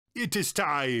It is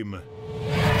time.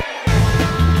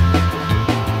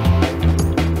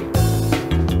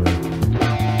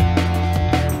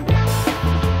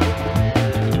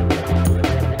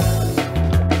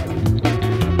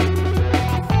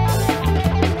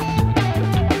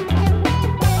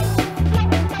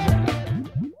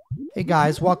 Hey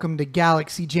guys, welcome to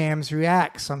Galaxy Jams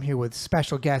Reacts. I'm here with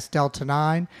special guest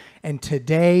DELTAnine, and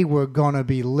today we're gonna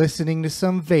be listening to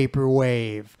some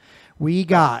Vaporwave. We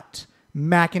got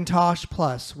Macintosh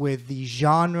Plus with the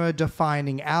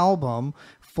genre-defining album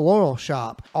Floral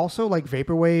Shop. Also, like,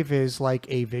 Vaporwave is like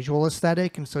a visual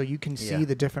aesthetic, and so you can see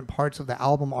the different parts of the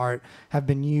album art have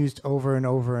been used over and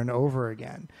over and over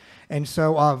again. And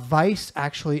so Vice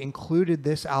actually included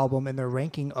this album in their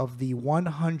ranking of the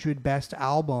 100 best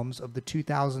albums of the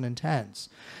 2010s.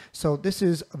 So this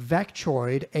is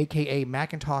Vectroid, aka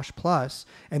Macintosh Plus,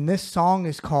 and this song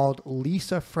is called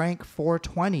Lisa Frank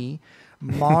 420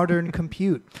 Modern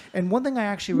Compute. And one thing I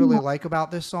actually really like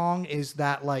about this song is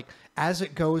that, like, as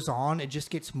it goes on, it just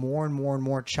gets more and more and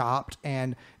more chopped,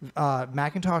 and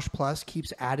Macintosh Plus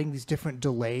keeps adding these different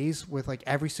delays with like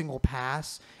every single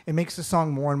pass. It makes the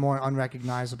song more and more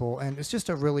unrecognizable, and it's just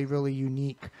a really, really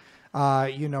unique,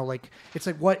 you know, like, it's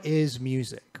like, what is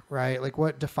music, right? Like,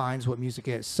 what defines what music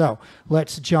is? So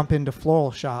let's jump into Floral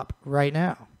Shop right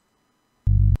now.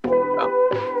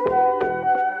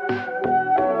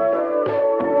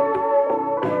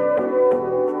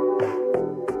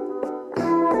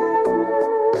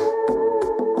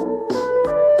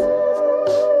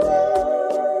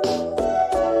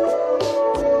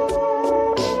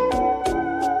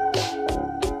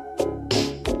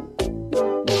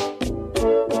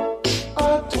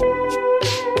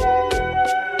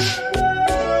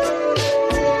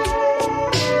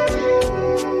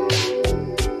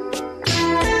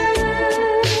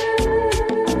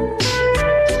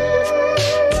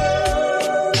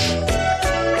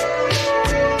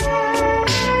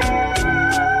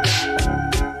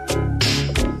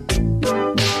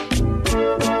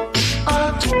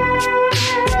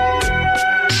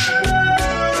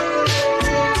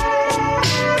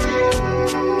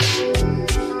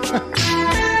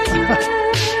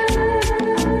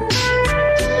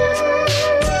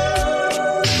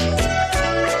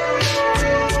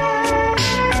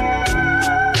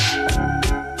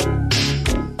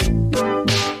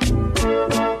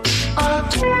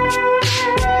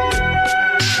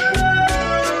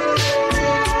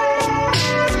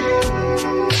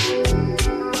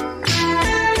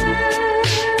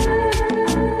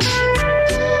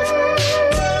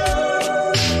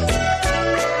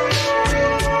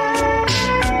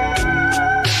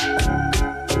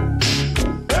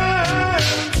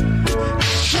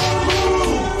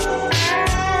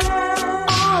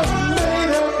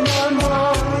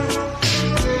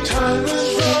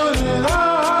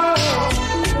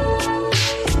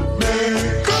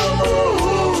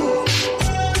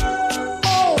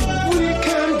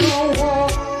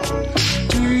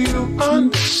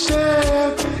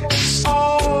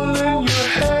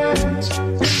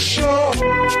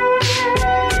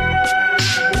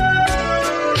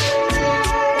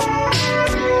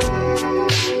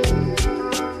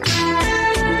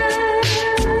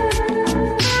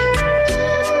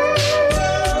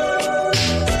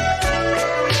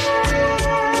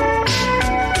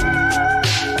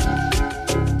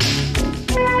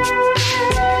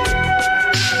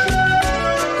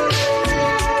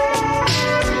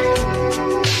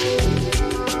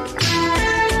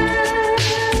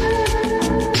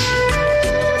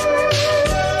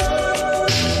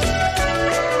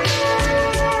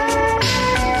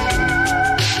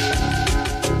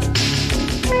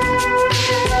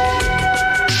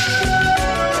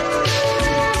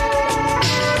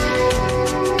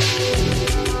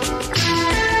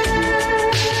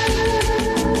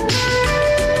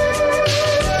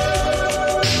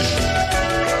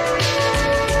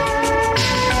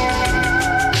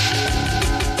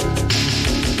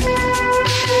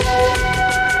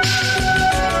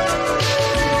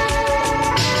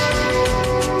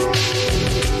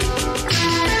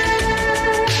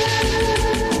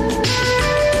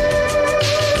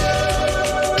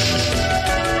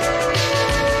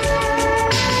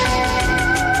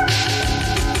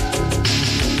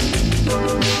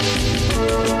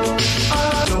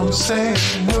 Say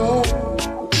no.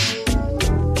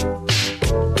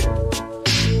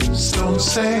 Don't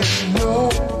say no.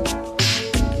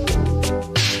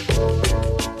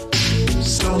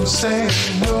 Don't say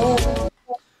no.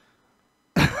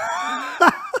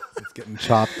 It's getting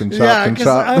chopped and chopped Yeah, and because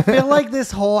chopped. I feel like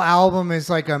this whole album is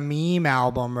like a meme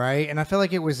album, right? And I feel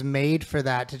like it was made for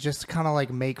that, to just kind of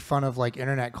like make fun of like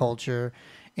internet culture.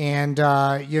 And,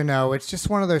 it's just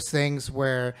one of those things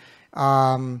where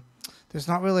there's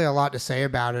not really a lot to say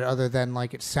about it other than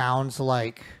like it sounds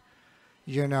like,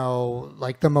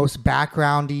 like the most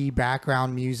background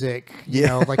music,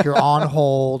 like you're on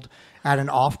hold at an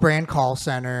off-brand call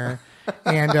center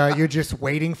and you're just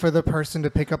waiting for the person to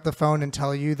pick up the phone and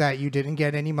tell you that you didn't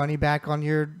get any money back on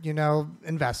your,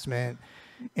 investment.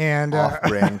 And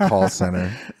off-brand call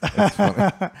center. That's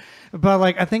funny. But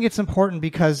like, I think it's important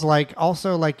because like,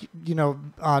 also like,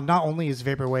 not only is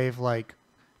vaporwave like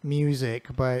music,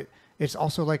 but it's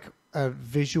also like a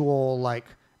visual, like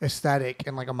aesthetic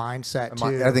and like a mindset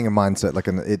too. I think a mindset, like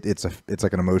it's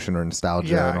like an emotion or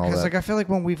nostalgia and all that. Because like I feel like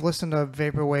when we've listened to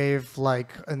vaporwave,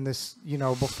 like in this,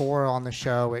 before on the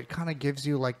show, it kind of gives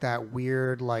you like that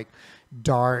weird, like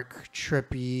dark,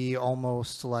 trippy,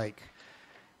 almost like,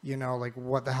 like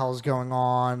what the hell is going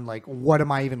on? Like, what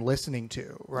am I even listening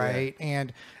to? Right. Yeah.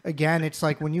 And again, it's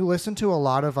like when you listen to a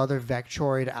lot of other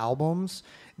Vectroid albums,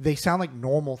 they sound like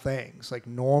normal things, like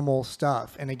normal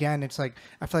stuff. And again, it's like,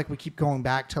 I feel like we keep going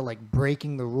back to like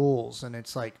breaking the rules. And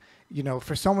it's like,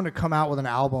 for someone to come out with an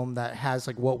album that has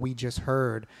like what we just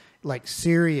heard, like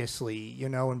seriously,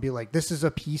 and be like, this is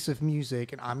a piece of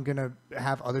music and I'm going to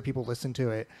have other people listen to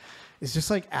it. It's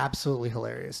just like absolutely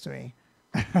hilarious to me.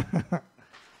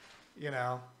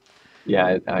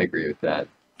 Yeah, I agree with that.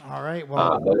 All right.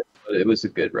 Well, but it was a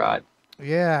good ride.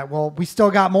 Yeah. Well, we still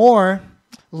got more.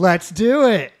 Let's do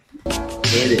it.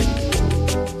 Hit it.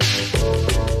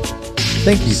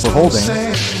 Thank you for holding. Some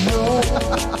say no.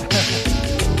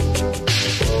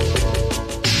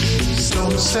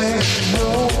 Some say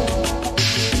no.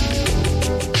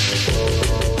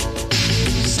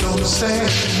 Some say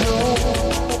no.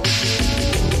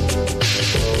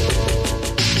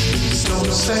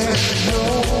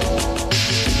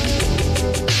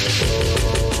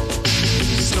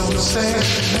 Some say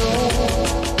no.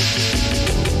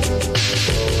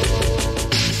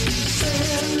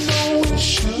 Saying no, it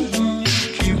shouldn't.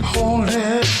 You keep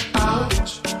holding out,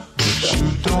 but you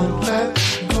don't let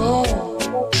go.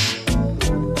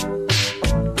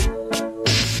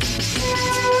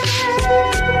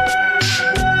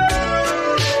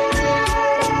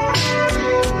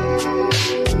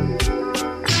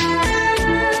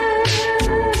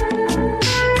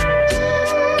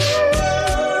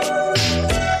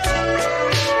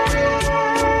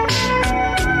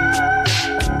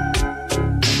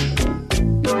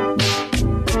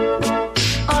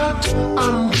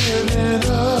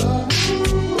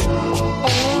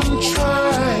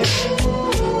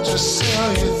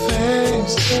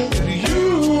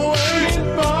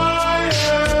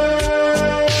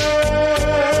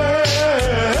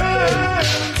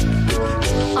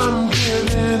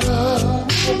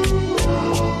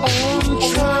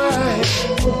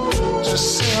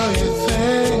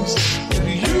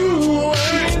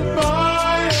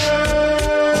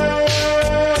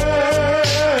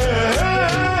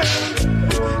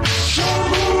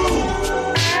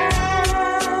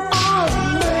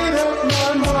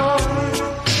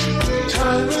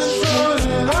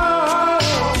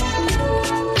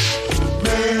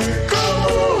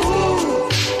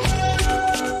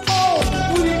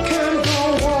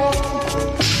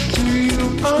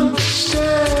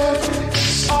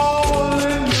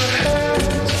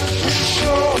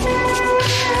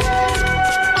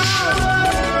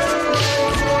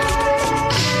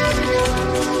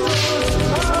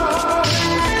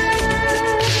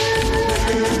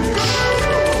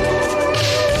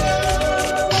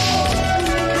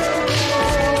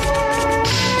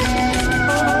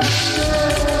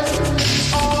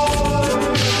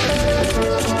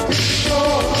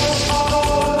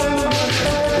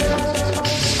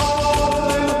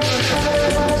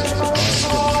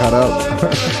 Cut up.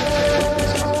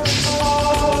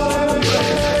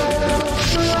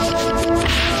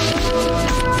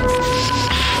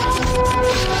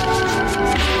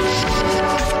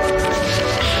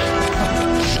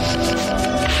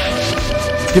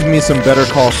 Give me some Better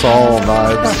Call Saul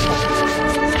vibes.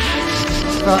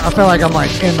 I feel like I'm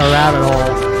like in the rabbit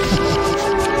hole.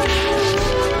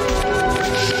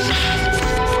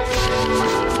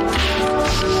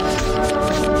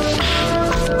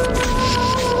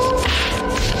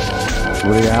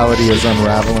 Reality is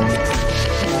unraveling.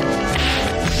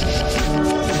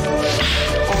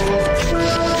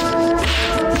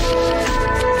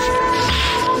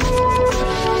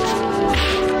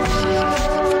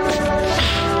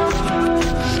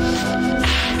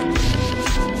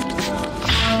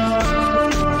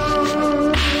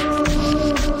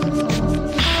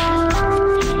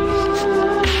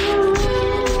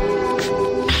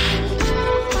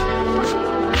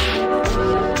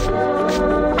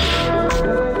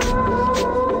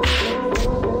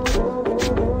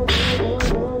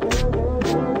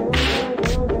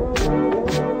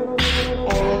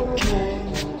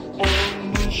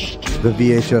 The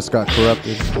VHS got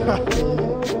corrupted.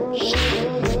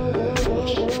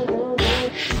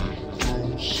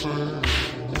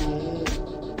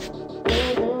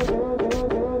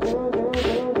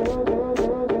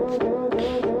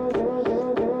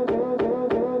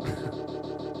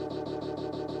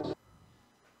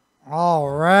 All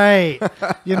right.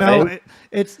 You know, Right?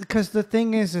 it's because the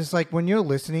thing is like when you're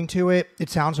listening to it, it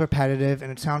sounds repetitive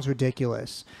and it sounds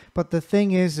ridiculous. But the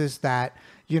thing is that,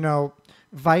 you know,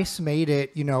 Vice made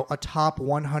it, you know, a top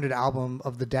 100 album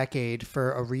of the decade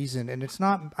for a reason. And it's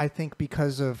not, I think,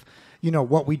 because of, you know,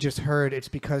 what we just heard. It's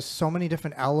because so many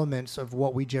different elements of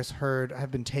what we just heard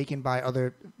have been taken by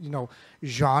other, you know,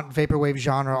 vaporwave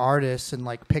genre artists and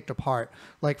like picked apart.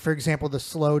 Like, for example, the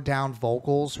slowed down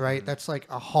vocals, right? That's like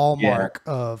a hallmark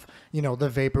of, you know, the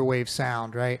vaporwave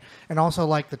sound, right? And also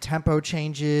like the tempo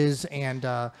changes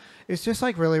and, it's just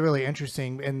like really, really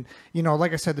interesting. And, you know,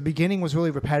 like I said, the beginning was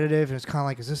really repetitive and it's kind of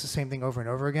like, is this the same thing over and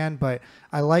over again? But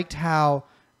I liked how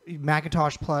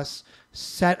Macintosh Plus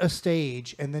set a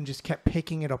stage and then just kept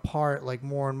picking it apart like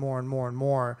more and more and more and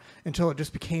more until it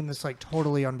just became this like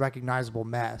totally unrecognizable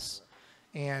mess.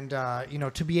 And, you know,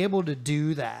 to be able to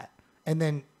do that and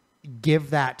then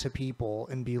give that to people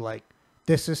and be like,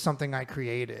 this is something I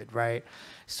created, right?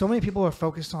 So many people are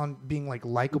focused on being like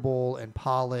likable and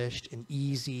polished and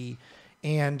easy.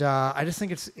 And I just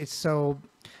think it's so,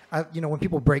 you know, when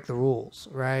people break the rules,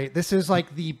 right? This is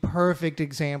like the perfect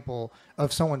example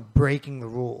of someone breaking the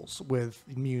rules with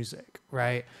music,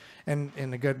 right? And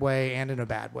in a good way and in a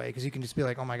bad way. Because you can just be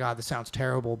like, oh my God, this sounds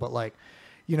terrible. But like,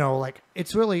 you know, like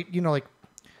it's really, you know, like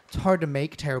it's hard to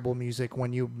make terrible music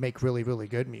when you make really, really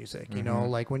good music. You know,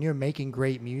 like when you're making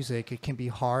great music, it can be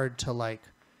hard to like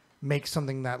make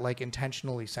something that like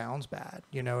intentionally sounds bad.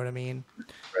 You know what I mean?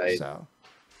 Right. So,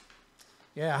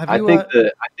 yeah. I think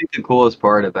the coolest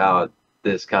part about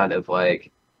this kind of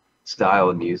like style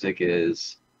of music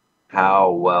is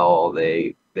how well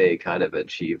they kind of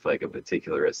achieve like a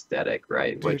particular aesthetic,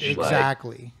 right? dude, Which like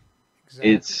exactly.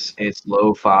 it's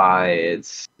lo-fi,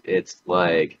 it's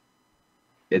like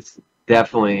it's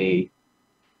definitely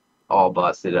all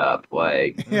busted up,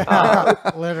 like Yeah,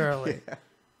 literally.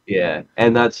 yeah,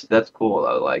 and that's cool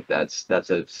though. Like that's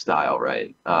a style,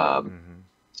 right?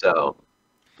 So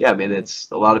yeah, I mean,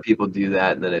 it's a lot of people do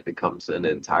that, and then it becomes an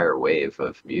entire wave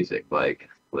of music, like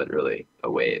literally a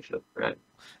wave, right?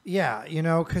 Yeah, you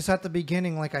know, because at the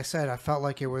beginning, like I said, I felt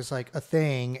like it was like a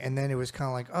thing, and then it was kind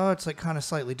of like, oh, it's like kind of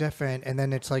slightly different, and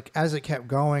then it's like as it kept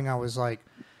going, I was like,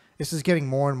 this is getting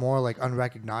more and more like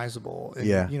unrecognizable. And,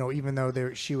 Yeah. you know, even though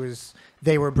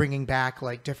they were bringing back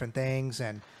like different things,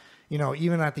 and you know,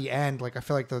 even at the end, like I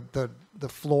feel like the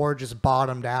floor just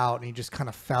bottomed out, and he just kind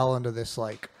of fell into this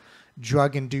like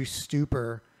drug-induced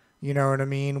stupor. You know what I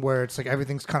mean? Where it's like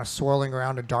everything's kind of swirling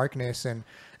around in darkness, and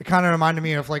it kind of reminded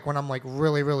me of like when I'm like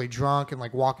really, really drunk and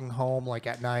like walking home like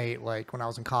at night, like when I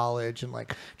was in college, and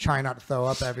like trying not to throw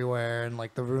up everywhere, and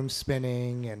like the room's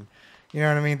spinning, and you know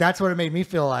what I mean? That's what it made me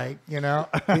feel like, you know?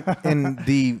 And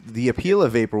the appeal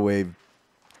of vaporwave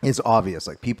is obvious.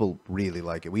 Like people really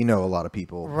like it. We know a lot of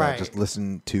people Right. that just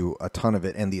listen to a ton of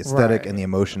it, and the aesthetic Right. and the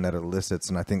emotion that it elicits.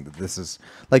 And I think that this is,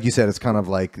 like you said, it's kind of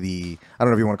like the, I don't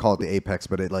know if you want to call it the apex,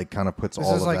 but it like kind of puts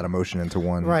all is of like- that emotion into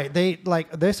one. Right. They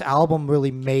like this album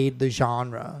really made the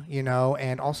genre, you know,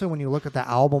 and also when you look at the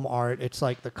album art, it's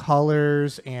like the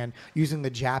colors and using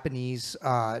the Japanese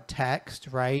text,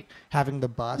 right? Having the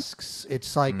busks.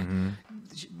 It's like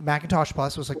Macintosh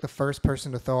Plus was like the first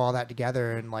person to throw all that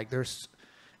together, and like there's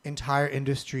entire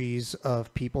industries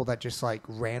of people that just like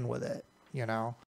ran with it, you know?